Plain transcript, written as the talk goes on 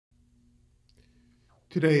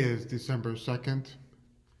Today is December 2nd,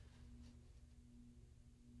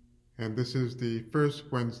 and this is the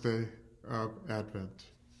first Wednesday of Advent.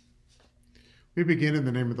 We begin in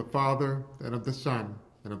the name of the Father, and of the Son,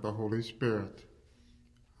 and of the Holy Spirit.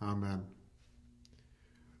 Amen.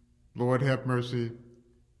 Lord, have mercy.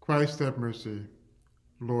 Christ, have mercy.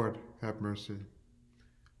 Lord, have mercy.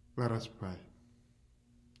 Let us pray.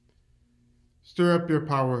 Stir up your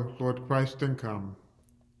power, Lord Christ, and come.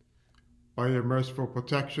 By your merciful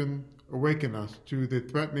protection, awaken us to the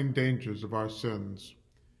threatening dangers of our sins,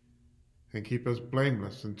 and keep us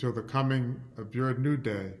blameless until the coming of your new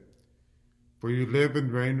day. For you live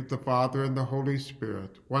and reign with the Father and the Holy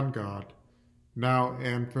Spirit, one God, now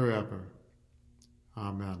and forever.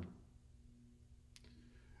 Amen.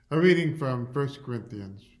 A reading from 1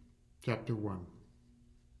 Corinthians chapter 1.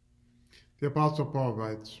 The Apostle Paul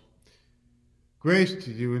writes, "Grace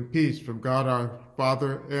to you and peace from God our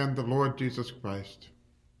Father and the Lord Jesus Christ.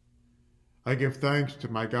 I give thanks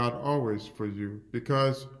to my God always for you,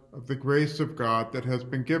 because of the grace of God that has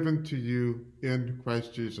been given to you in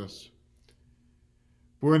Christ Jesus.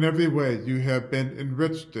 For in every way you have been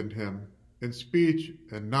enriched in him, in speech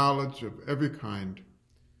and knowledge of every kind,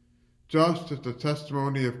 just as the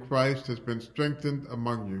testimony of Christ has been strengthened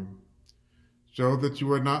among you, so that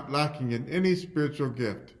you are not lacking in any spiritual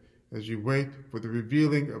gift, as you wait for the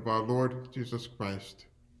revealing of our Lord Jesus Christ.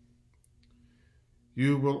 He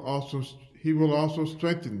will also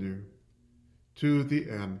strengthen you to the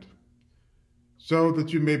end, so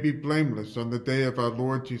that you may be blameless on the day of our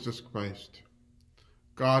Lord Jesus Christ.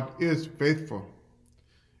 God is faithful,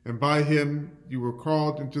 and by him you were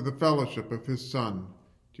called into the fellowship of his Son,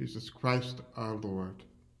 Jesus Christ our Lord."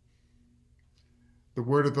 The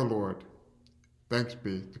word of the Lord. Thanks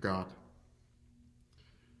be to God.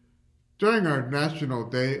 During our National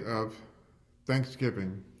Day of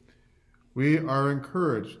Thanksgiving, we are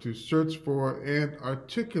encouraged to search for and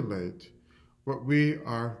articulate what we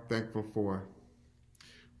are thankful for.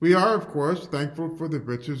 We are, of course, thankful for the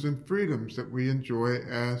riches and freedoms that we enjoy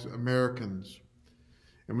as Americans,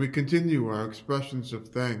 and we continue our expressions of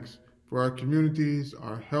thanks for our communities,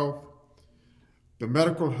 our health, the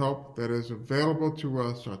medical help that is available to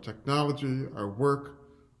us, our technology, our work,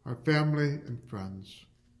 our family, and friends.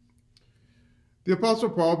 The Apostle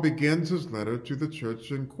Paul begins his letter to the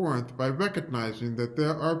church in Corinth by recognizing that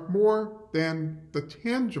there are more than the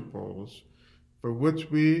tangibles for which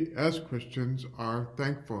we as Christians are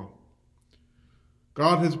thankful.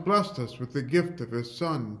 God has blessed us with the gift of his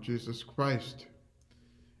Son, Jesus Christ,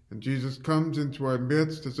 and Jesus comes into our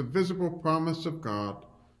midst as a visible promise of God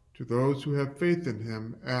to those who have faith in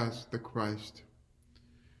him as the Christ.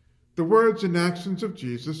 The words and actions of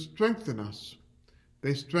Jesus strengthen us.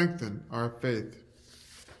 They strengthen our faith.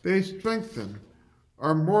 They strengthen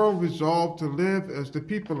our moral resolve to live as the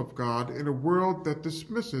people of God in a world that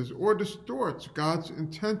dismisses or distorts God's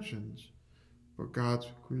intentions for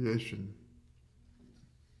God's creation.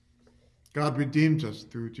 God redeems us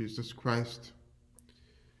through Jesus Christ.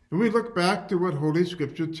 And we look back to what Holy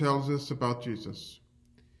Scripture tells us about Jesus.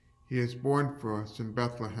 He is born for us in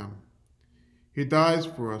Bethlehem. He dies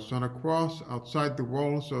for us on a cross outside the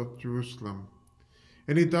walls of Jerusalem.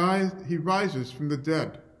 And he rises from the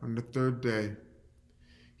dead on the third day.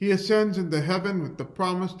 He ascends into heaven with the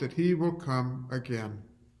promise that he will come again.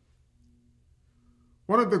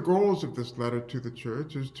 One of the goals of this letter to the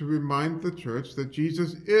church is to remind the church that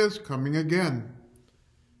Jesus is coming again.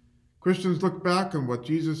 Christians look back on what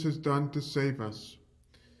Jesus has done to save us,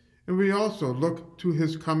 and we also look to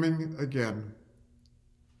his coming again.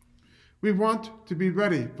 We want to be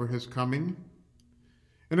ready for his coming.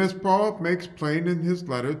 And as Paul makes plain in his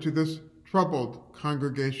letter to this troubled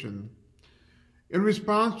congregation, in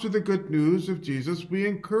response to the good news of Jesus, we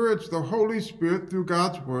encourage the Holy Spirit through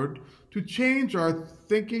God's word to change our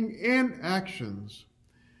thinking and actions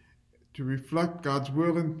to reflect God's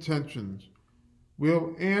will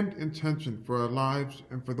and intention for our lives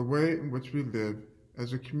and for the way in which we live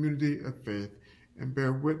as a community of faith and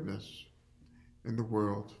bear witness in the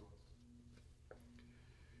world.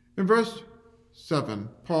 In verse 7,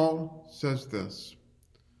 Paul says this,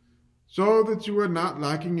 "So that you are not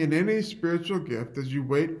lacking in any spiritual gift as you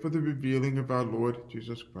wait for the revealing of our Lord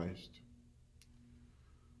Jesus Christ."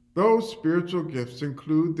 Those spiritual gifts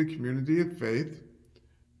include the community of faith,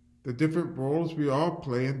 the different roles we all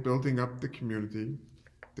play in building up the community,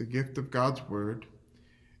 the gift of God's word,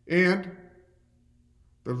 and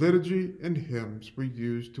the liturgy and hymns we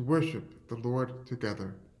use to worship the Lord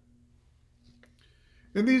together.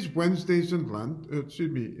 In these Wednesdays in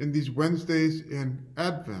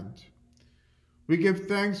Advent, we give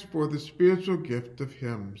thanks for the spiritual gift of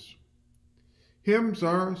hymns. Hymns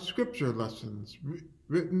are scripture lessons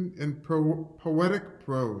written in poetic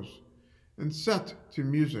prose and set to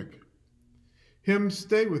music. Hymns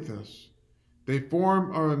stay with us. They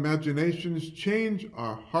form our imaginations, change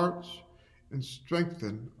our hearts, and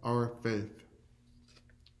strengthen our faith.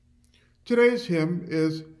 Today's hymn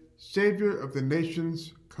is Savior of the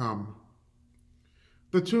Nations, Come.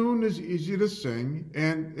 The tune is easy to sing,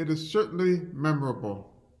 and it is certainly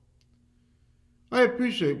memorable. I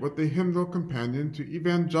appreciate what the hymnal companion to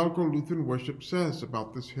Evangelical Lutheran Worship says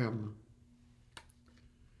about this hymn.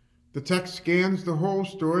 The text scans the whole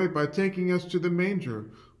story by taking us to the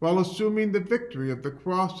manger while assuming the victory of the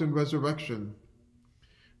cross and resurrection.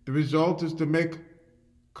 The result is to make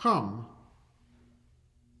come.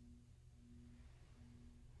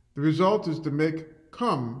 The result is to make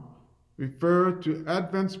come refer to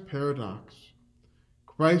Advent's paradox: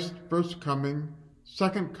 Christ's first coming,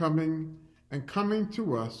 second coming, and coming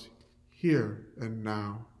to us here and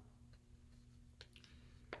now.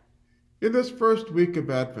 In this first week of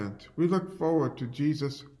Advent, we look forward to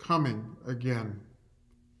Jesus coming again.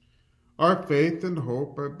 Our faith and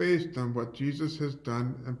hope are based on what Jesus has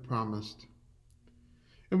done and promised.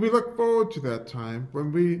 And we look forward to that time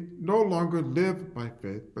when we no longer live by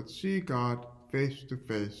faith, but see God face to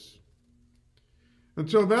face.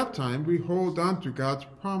 Until that time, we hold on to God's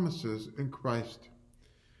promises in Christ.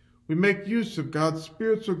 We make use of God's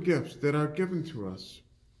spiritual gifts that are given to us.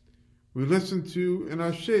 We listen to and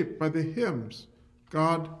are shaped by the hymns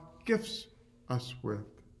God gifts us with.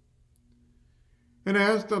 And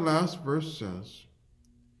as the last verse says,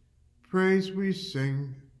 praise we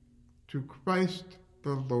sing to Christ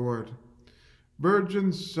the Lord,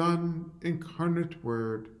 Virgin Son, incarnate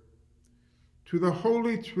Word. To the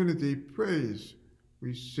Holy Trinity praise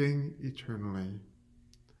we sing eternally.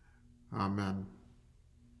 Amen.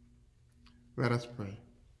 Let us pray.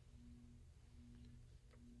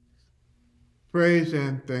 Praise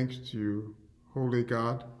and thanks to you, Holy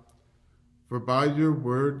God, for by your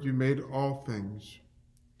word you made all things.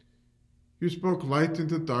 You spoke light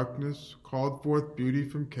into darkness, called forth beauty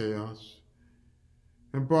from chaos,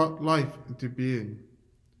 and brought life into being.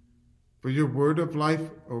 For your word of life,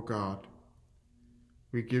 O God,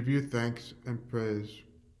 we give you thanks and praise.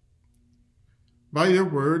 By your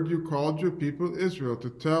word you called your people Israel to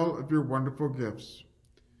tell of your wonderful gifts: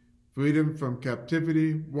 freedom from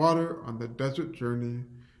captivity, water on the desert journey,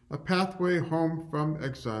 a pathway home from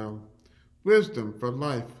exile, wisdom for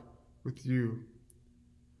life with you.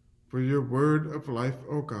 For your word of life,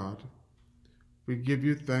 O God, we give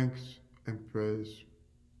you thanks and praise.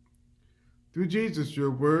 Through Jesus,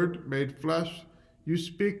 your word made flesh, you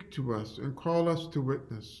speak to us and call us to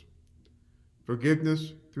witness.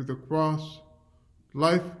 Forgiveness through the cross,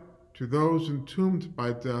 life to those entombed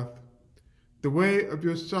by death, the way of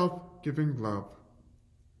your self-giving love.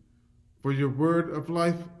 For your word of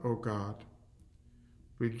life, O God,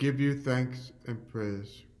 we give you thanks and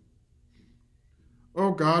praise.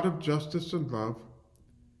 O God of justice and love,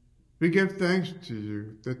 we give thanks to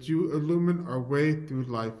you that you illumine our way through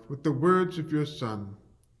life with the words of your Son.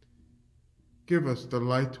 Give us the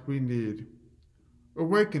light we need.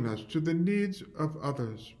 Awaken us to the needs of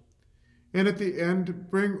others. And at the end,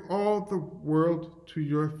 bring all the world to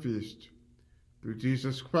your feast. Through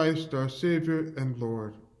Jesus Christ, our Savior and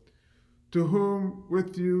Lord, to whom,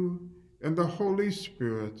 with you and the Holy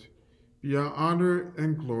Spirit, be our honor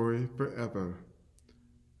and glory forever.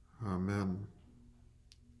 Amen.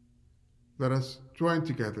 Let us join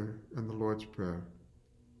together in the Lord's Prayer.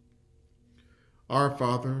 Our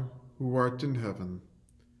Father, who art in heaven,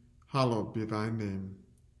 hallowed be thy name.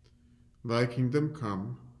 Thy kingdom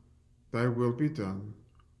come, thy will be done,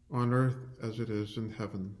 on earth as it is in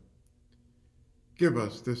heaven. Give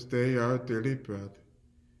us this day our daily bread,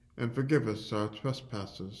 and forgive us our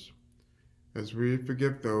trespasses, as we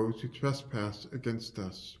forgive those who trespass against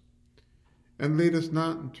us. And lead us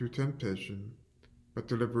not into temptation, but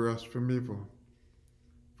deliver us from evil.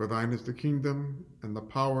 For thine is the kingdom, and the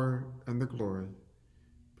power, and the glory,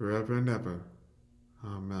 forever and ever.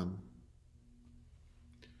 Amen.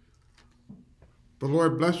 The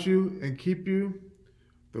Lord bless you and keep you.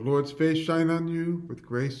 The Lord's face shine on you with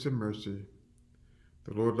grace and mercy.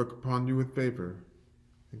 The Lord look upon you with favor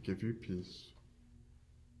and give you peace.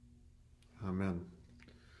 Amen.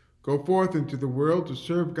 Go forth into the world to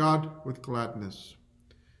serve God with gladness.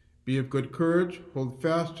 Be of good courage, hold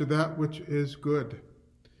fast to that which is good.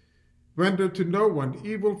 Render to no one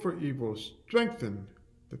evil for evil, strengthen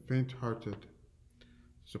the faint-hearted,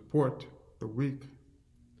 support the weak,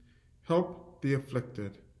 help the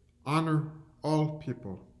afflicted, honor all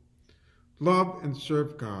people, love and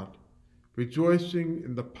serve God, rejoicing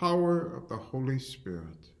in the power of the Holy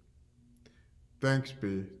Spirit. Thanks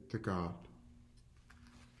be to God.